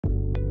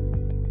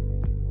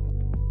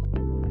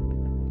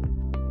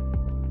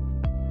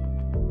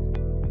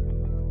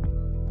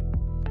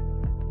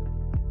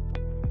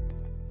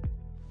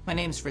My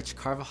name is Rich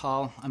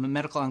Carvajal. I'm a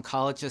medical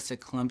oncologist at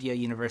Columbia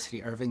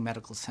University Irving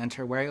Medical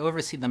Center, where I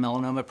oversee the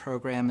melanoma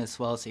program as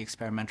well as the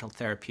experimental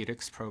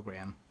therapeutics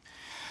program.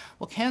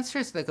 Well,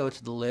 cancers that go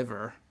to the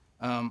liver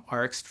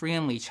are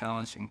extremely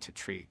challenging to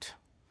treat.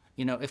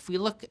 You know, if we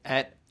look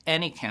at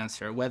any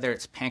cancer, whether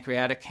it's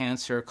pancreatic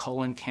cancer,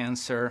 colon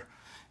cancer,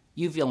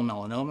 uveal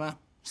melanoma,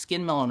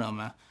 skin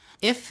melanoma,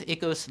 if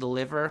it goes to the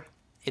liver,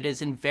 it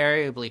is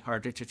invariably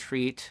harder to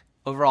treat.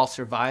 Overall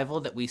survival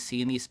that we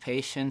see in these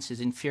patients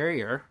is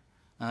inferior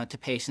to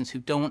patients who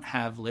don't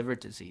have liver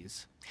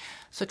disease.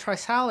 So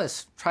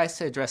TriSalus tries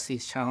to address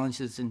these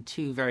challenges in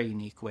two very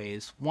unique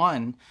ways.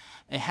 One,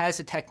 it has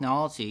a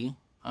technology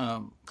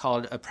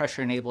called a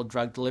pressure-enabled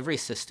drug delivery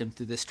system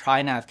through this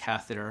TriNav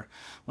catheter,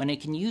 when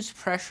it can use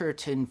pressure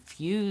to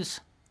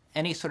infuse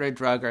any sort of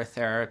drug or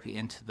therapy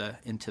into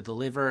the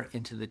liver,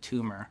 into the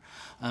tumor.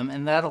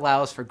 And that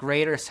allows for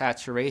greater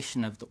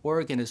saturation of the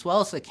organ as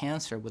well as the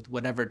cancer with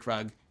whatever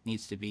drug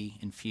needs to be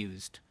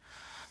infused.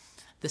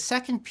 The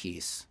second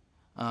piece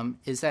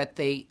is that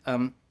they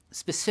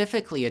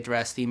specifically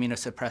address the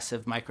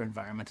immunosuppressive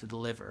microenvironment of the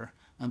liver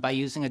by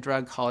using a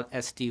drug called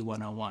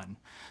SD101.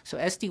 So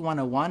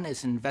SD101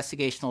 is an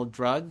investigational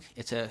drug.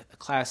 It's a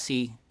Class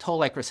C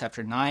toll-like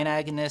receptor 9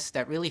 agonist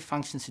that really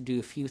functions to do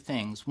a few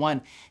things.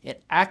 One,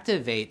 it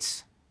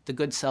activates the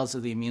good cells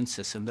of the immune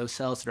system, those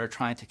cells that are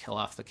trying to kill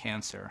off the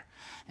cancer.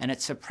 And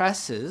it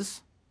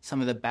suppresses some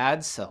of the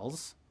bad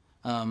cells,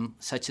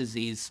 such as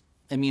these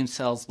immune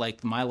cells like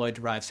the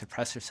myeloid-derived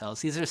suppressor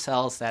cells. These are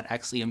cells that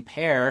actually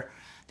impair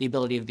the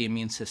ability of the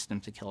immune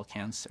system to kill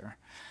cancer.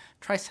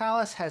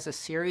 TriSalus has a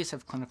series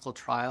of clinical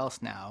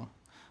trials now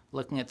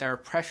looking at their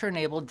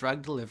pressure-enabled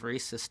drug delivery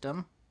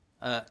system,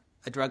 a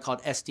drug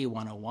called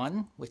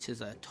SD101, which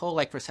is a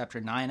toll-like receptor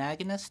 9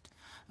 agonist,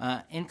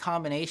 in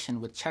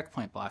combination with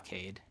checkpoint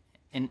blockade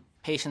in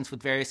patients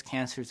with various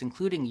cancers,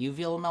 including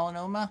uveal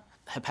melanoma,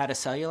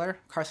 hepatocellular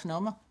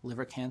carcinoma,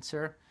 liver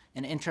cancer,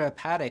 and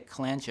intrahepatic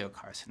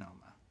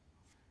cholangiocarcinoma.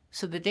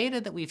 So the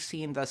data that we've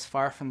seen thus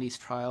far from these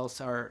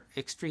trials are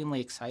extremely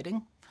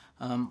exciting,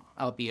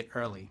 albeit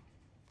early.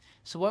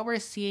 So what we're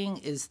seeing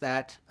is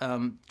that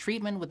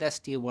treatment with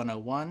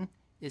SD101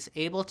 is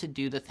able to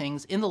do the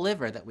things in the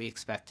liver that we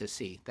expect to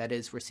see. That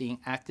is, we're seeing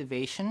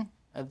activation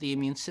of the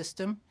immune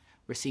system,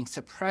 we're seeing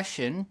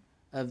suppression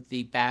of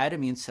the bad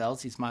immune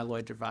cells, these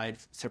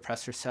myeloid-derived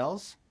suppressor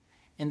cells.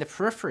 In the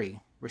periphery,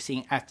 we're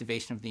seeing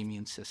activation of the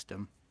immune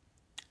system.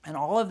 And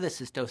all of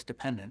this is dose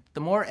dependent. The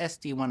more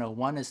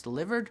SD101 is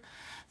delivered,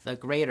 the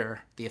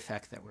greater the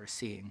effect that we're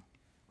seeing.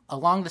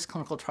 Along this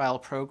clinical trial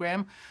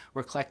program,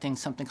 we're collecting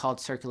something called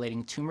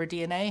circulating tumor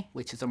DNA,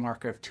 which is a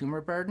marker of tumor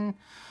burden.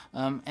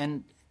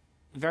 And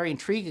very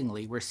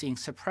intriguingly, we're seeing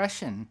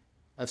suppression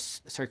of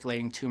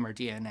circulating tumor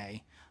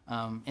DNA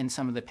in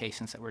some of the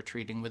patients that we're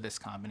treating with this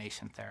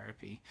combination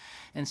therapy.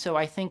 And so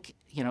I think,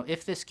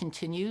 if this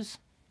continues,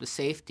 the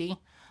safety,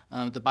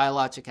 the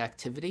biologic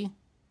activity,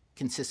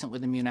 consistent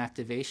with immune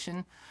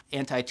activation,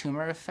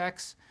 anti-tumor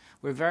effects,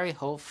 we're very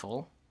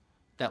hopeful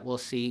that we'll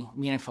see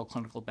meaningful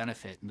clinical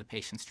benefit in the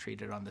patients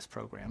treated on this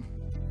program.